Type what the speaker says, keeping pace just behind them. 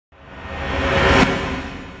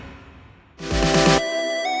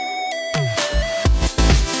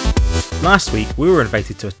Last week, we were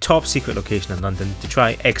invited to a top secret location in London to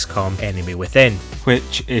try XCOM Enemy Within.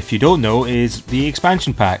 Which, if you don't know, is the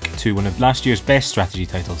expansion pack to one of last year's best strategy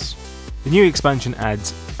titles. The new expansion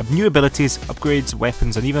adds new abilities, upgrades,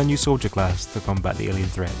 weapons and even a new soldier class to combat the alien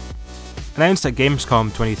threat. Announced at Gamescom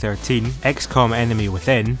 2013, XCOM Enemy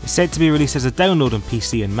Within is said to be released as a download on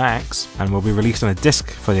PC and Macs, and will be released on a disc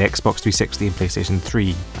for the Xbox 360 and PlayStation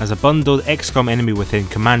 3, as a bundled XCOM Enemy Within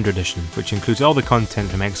Commander Edition, which includes all the content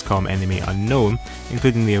from XCOM Enemy Unknown,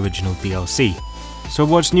 including the original DLC. So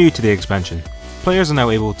what's new to the expansion? Players are now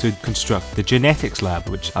able to construct the Genetics Lab,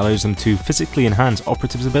 which allows them to physically enhance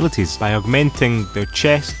operatives' abilities by augmenting their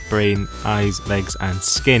chest, brain, eyes, legs and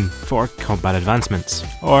skin for combat advancements.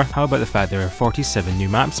 Or how about the fact there are 47 new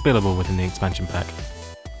maps available within the expansion pack?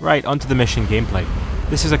 Right, onto the mission gameplay.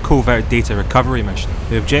 This is a covert data recovery mission.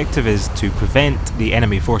 The objective is to prevent the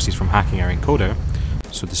enemy forces from hacking our encoder,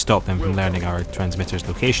 so to stop them from learning our transmitter's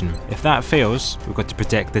location. If that fails, we've got to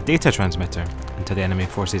protect the data transmitter until the enemy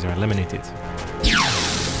forces are eliminated.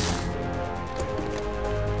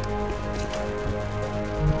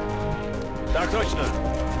 Так точно.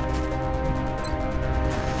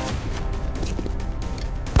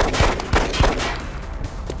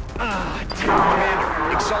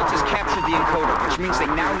 Commander, Exalt has captured the encoder, which means they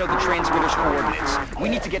now know the transmitter's coordinates. We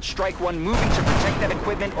need to get Strike 1 moving to protect that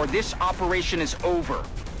equipment, or this operation is over.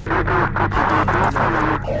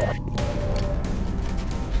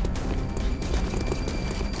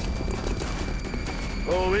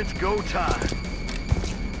 Oh, it's go time.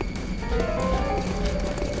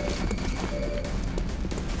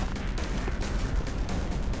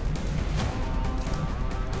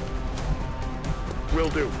 Will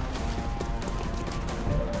do.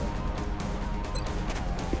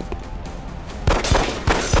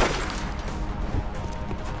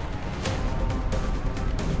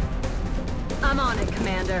 I'm on it,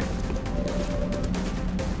 Commander.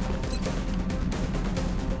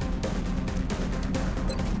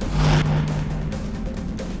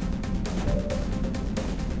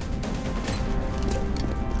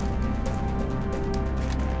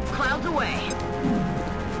 Clouds away.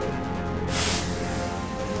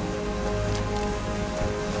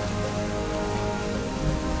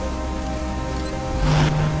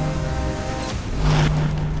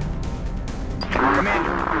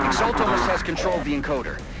 Commander, Exalt almost has control of the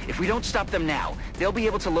encoder. If we don't stop them now, they'll be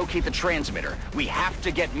able to locate the transmitter. We have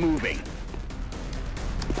to get moving.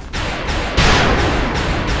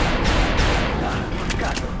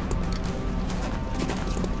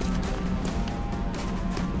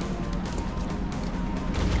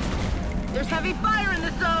 There's heavy fire in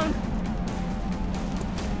the zone!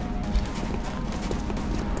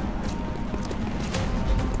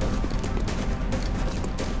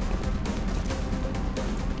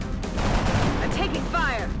 I'm taking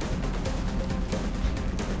fire!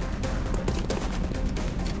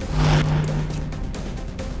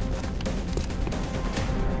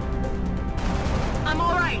 I'm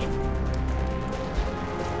all right!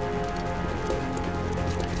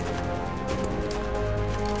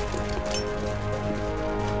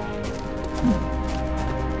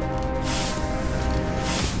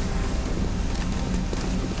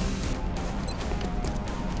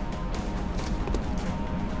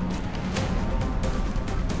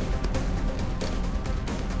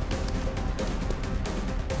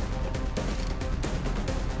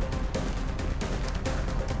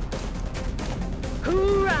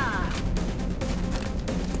 Hoorah!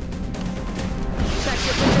 Check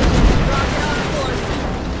your position. Rocket on course.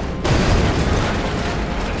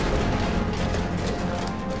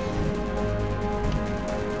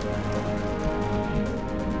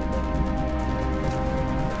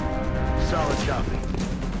 Solid copy.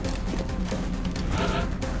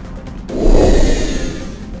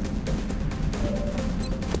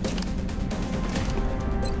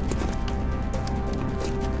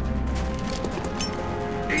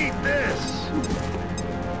 Eat this!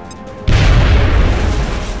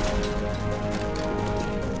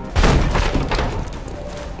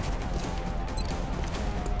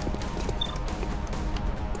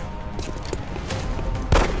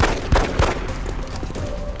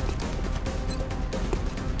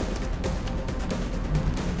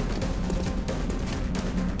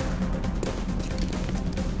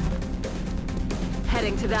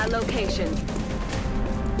 Heading to that location.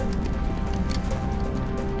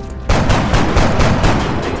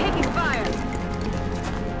 I'm taking fire!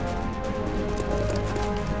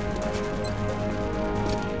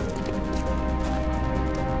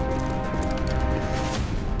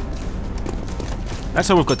 That's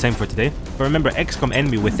all we've got time for today, but remember XCOM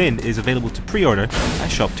Enemy Within is available to pre-order at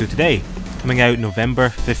ShopTo today, coming out November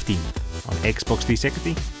 15th. Xbox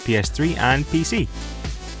 360, PS3 and PC.